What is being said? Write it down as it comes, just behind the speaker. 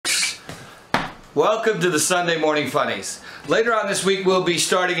Welcome to the Sunday Morning Funnies. Later on this week, we'll be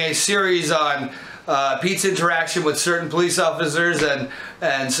starting a series on Pete's interaction with certain police officers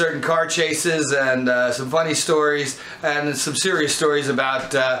and certain car chases and some funny stories and some serious stories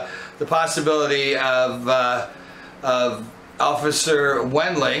about the possibility of Officer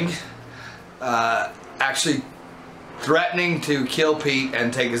Wendling actually threatening to kill Pete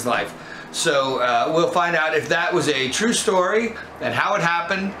and take his life. So we'll find out if that was a true story and how it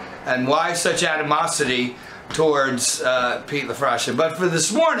happened and why such animosity towards Pete LaFrascia. But for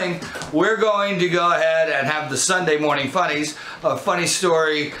this morning, we're going to go ahead and have the Sunday Morning Funnies, a funny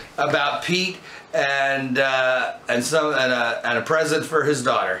story about Pete and a present for his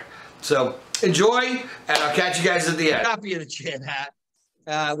daughter. So enjoy, and I'll catch you guys at the end. Copy of the chin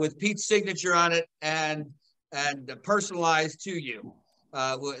hat with Pete's signature on it and personalized to you.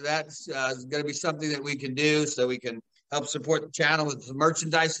 That's going to be something that we can do so we can help support the channel with some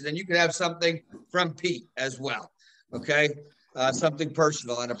merchandise, and then you can have something from Pete as well, okay? Something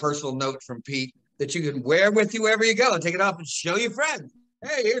personal and a personal note from Pete that you can wear with you wherever you go and take it off and show your friends.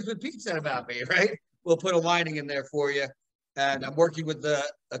 Hey, here's what Pete said about me, right? We'll put a lining in there for you, and I'm working with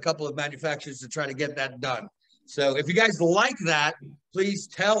a couple of manufacturers to try to get that done. So if you guys like that, please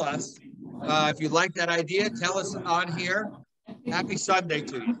tell us. If you like that idea, tell us on here. Happy Sunday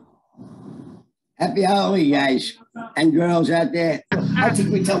to you. Happy Halloween, guys and girls out there. I think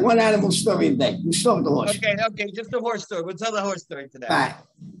we tell one animal story today. We start with the horse. Okay, just the horse story. We'll tell the horse story today. All right.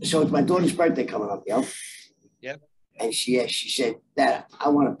 So it's my daughter's birthday coming up, yo. Yep. And she said, Dad, I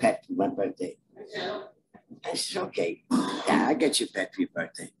want a pet for my birthday. I said, okay, yeah, I get you a pet for your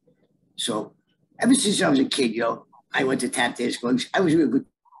birthday. So ever since I was a kid, yo, I went to tap dance clubs. I was real good.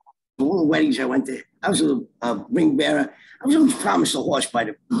 All the weddings I went to, I was a little ring bearer. I was always promised a horse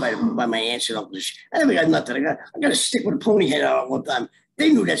by my aunts and uncles. I never got nothing. I got a stick with a pony head on one time. They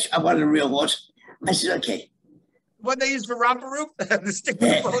knew that I wanted a real horse. I said, okay. What they use for romper room? The stick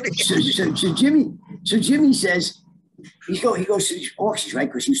with a pony. So Jimmy says he goes to these auctions, right?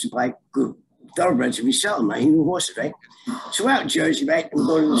 Because he used to buy good thoroughbreds and resell them. Right? He knew horses, right? So we're out in Jersey, right? And we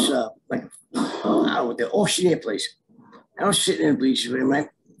go to this the auctioneer place. I was sitting in the bleachers with him, right?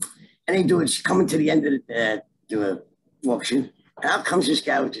 And they do it. Coming to the end of the auction, and out comes this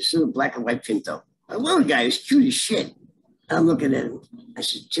guy with this little black and white Pinto. A little guy who's cute as shit. And I'm looking at him. I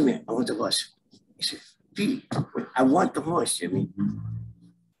said, Jimmy, I want the horse. He said, Pete, I want the horse, Jimmy.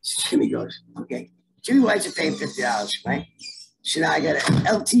 So Jimmy goes, okay. Jimmy writes to pay him $50, right? So now I got an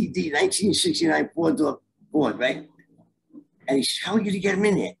LTD 1969 four-door Ford, right? And he said, how are you going to get him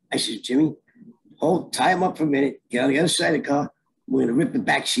in here? I said, Jimmy, tie him up for a minute, get on the other side of the car. We're going to rip the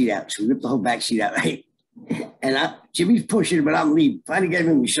back seat out. So we ripped the whole back seat out, right? And Jimmy's pushing, but I'm leaving. Finally get him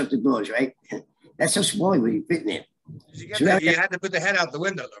in, we shut the doors, right? That's how small he was. He fit in there. You had to put the head out the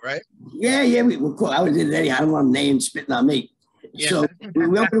window, though, right? Yeah, we were cool. I would do it anyhow. I don't want him name spitting on me. Yeah. So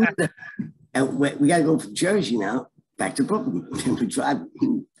we opened and we got to go from Jersey now back to Brooklyn. And we drive,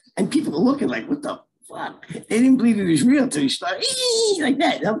 and people were looking like, what the fuck? They didn't believe he was real until he started like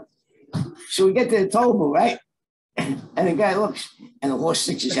that. You know? So we get to the toll booth, right? And the guy looks, and the horse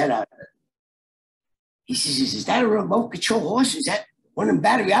sticks his head out. He says, is that a remote control horse? Is that one of them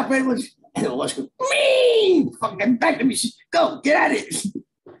battery operated ones? And the horse goes, me! Fucking back to me. He says, go, get out of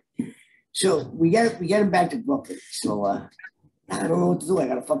it. So we get him back to Brooklyn. So I don't know what to do. I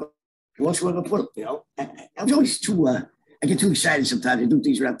got to fucking, what's where I'm going to put him, you know? I was always I get too excited sometimes. I do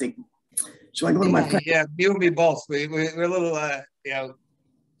things without thinking. So I go to my friend. Yeah, you and me both. We're a little,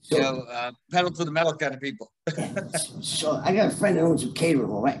 pedal to the metal kind of people. So I got a friend that owns a catering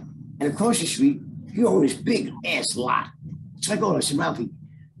hall, right? And across the street, he owns this big ass lot. So I go, I said, Ralphie,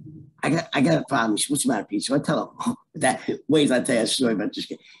 I got a problem. He said, what's the matter, Pete? So I tell him, wait, I'll tell you a story about this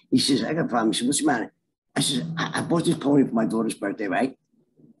guy. He says, I got a problem. He said, what's the matter? I said, I bought this pony for my daughter's birthday, right?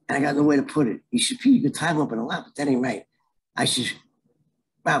 And I got no way to put it. He said, Pete, you can tie him up in a lap, but that ain't right. I said,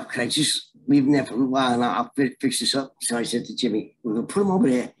 Ralph, can I just leave him there for a little while and I'll fix this up? So I said to Jimmy, we're going to put him over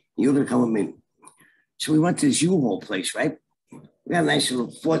there and you're going to come with me. So we went to this U-Haul place, right? We got a nice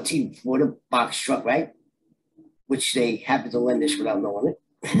little 14-footer box truck, right? Which they happened to lend us without knowing it.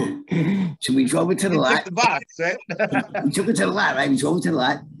 So we drove it to the lot. Took the box, right? We took it to the lot, right? We drove it to the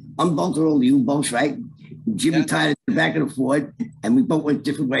lot, unbolted all the U-bolts, right? Jimmy tied it to the back of the Ford, and we both went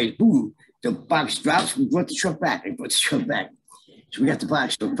different ways. Boom, the box drops. We brought the truck back. I brought the truck back. So we got the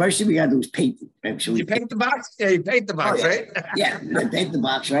box. So the first thing we got to do is paint it. Right? So you paint the box? Yeah, you paint the box, right? Yeah, we paint the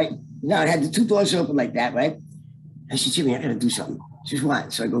box, right? Now it had the two doors open like that, right? I said, Jimmy, I got to do something. She says,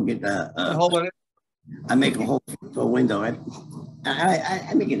 what? So I go get a hole in it. I make a hole for a window, right?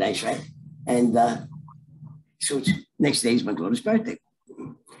 I make it nice, right? And so it's, next day is my daughter's birthday.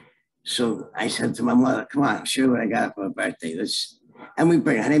 So I said to my mother, come on, show her what I got for her birthday. And we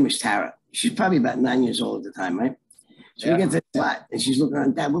bring her. Her name is Tara. She's probably about 9 years old at the time, right? So we get to the spot, and she's looking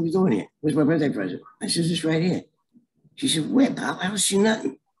around, Dad, what are we doing here? Where's my birthday present? I said, it's right here. She said, where, Pop? I don't see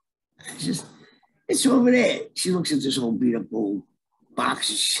nothing. I said, it's over there. She looks at this old beat up old box,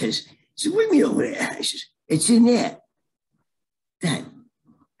 and she said, what do you mean over there? I said, it's in there. Dad.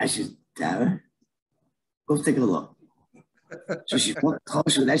 I said, Tara, go take a look. So she's walking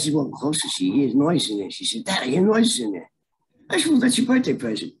closer. As she's walking closer, she hears noise in there. She said, Dad, I hear noises in there. I said, well, that's your birthday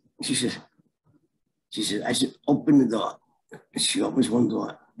present. She said, I said, open the door. And she opens one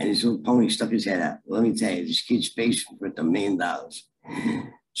door, and his little pony stuck his head out. Well, let me tell you, this kid's face was worth $1 million.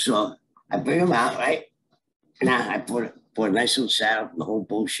 So I bring him out, right? Now I bought a nice little saddle, the whole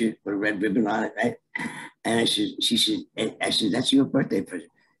bullshit, with a red ribbon on it, right? And she said, that's your birthday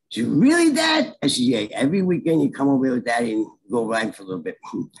present. She said, really, Dad? I said, yeah, every weekend you come over here with Daddy and go ride for a little bit.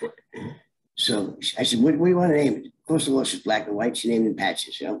 So I said, what do you want to name it? Of course, the horse is black and white. She named him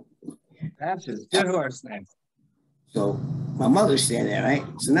Patches, you know? Patches, good horse name. So my mother's standing there, right?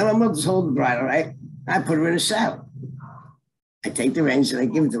 So now my mother's holding the bridle, right? I put her in a saddle. I take the reins and I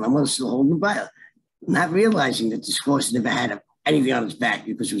give it to my mother, still holding the bridle, not realizing that this horse never had anything on his back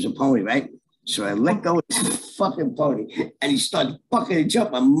because it was a pony, right? So I let go of this fucking pony, and he started fucking and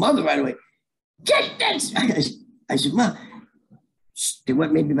jump. My mother right away, get this! I said, Mom, they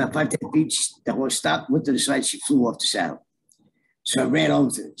went maybe about 5, 10 feet. The horse stopped, went to the side, she flew off the saddle. So I ran over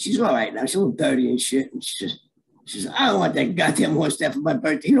to her. She's all right now. She's a little dirty and shit. And she says, I don't want that goddamn horse there for my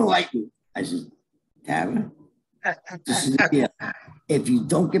birthday. You don't like me. I said, Tara, this is the deal. If you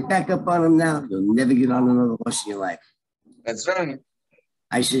don't get back up on him now, you'll never get on another horse in your life. That's right.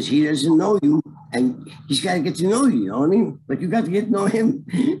 I says, he doesn't know you, and he's got to get to know you, you know what I mean? But you got to get to know him.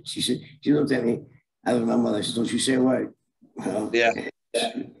 She looked at me. I looked at my mother. I said, don't you say a word. You know? Yeah.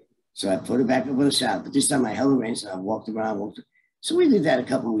 So I put her back up on the saddle. But this time I held the reins and I walked around. So we did that a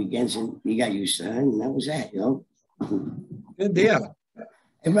couple of weekends, and we got used to it, and that was that, you know? Good deal.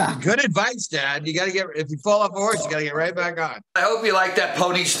 Hey, Rock. Good advice, Dad. You got to if you fall off a horse, you got to get right back on. I hope you liked that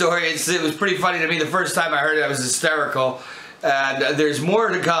pony story. It was pretty funny to me. The first time I heard it, I was hysterical. And there's more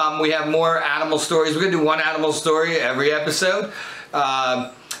to come. We have more animal stories. We're going to do one animal story every episode.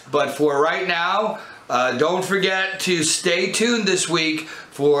 But for right now, don't forget to stay tuned this week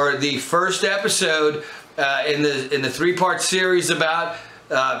for the first episode in the 3-part series about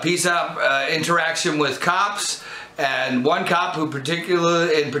peace out interaction with cops, and one cop who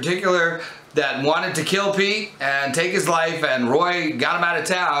in particular that wanted to kill Pete and take his life, and Roy got him out of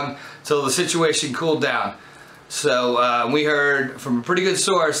town till the situation cooled down. So we heard from a pretty good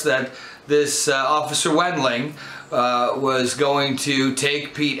source that this Officer Wendling was going to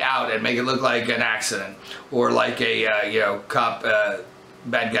take Pete out and make it look like an accident or like a cop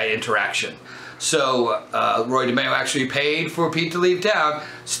bad guy interaction. So RoyDeMeo actually paid for Pete to leave town.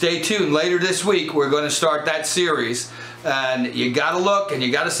 Stay tuned. Later this week, we're going to start that series. And you got to look and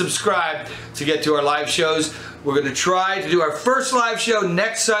you got to subscribe to get to our live shows. We're going to try to do our first live show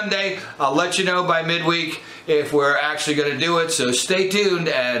next Sunday. I'll let you know by midweek if we're actually going to do it. So stay tuned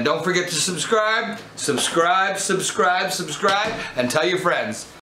and don't forget to subscribe, and tell your friends.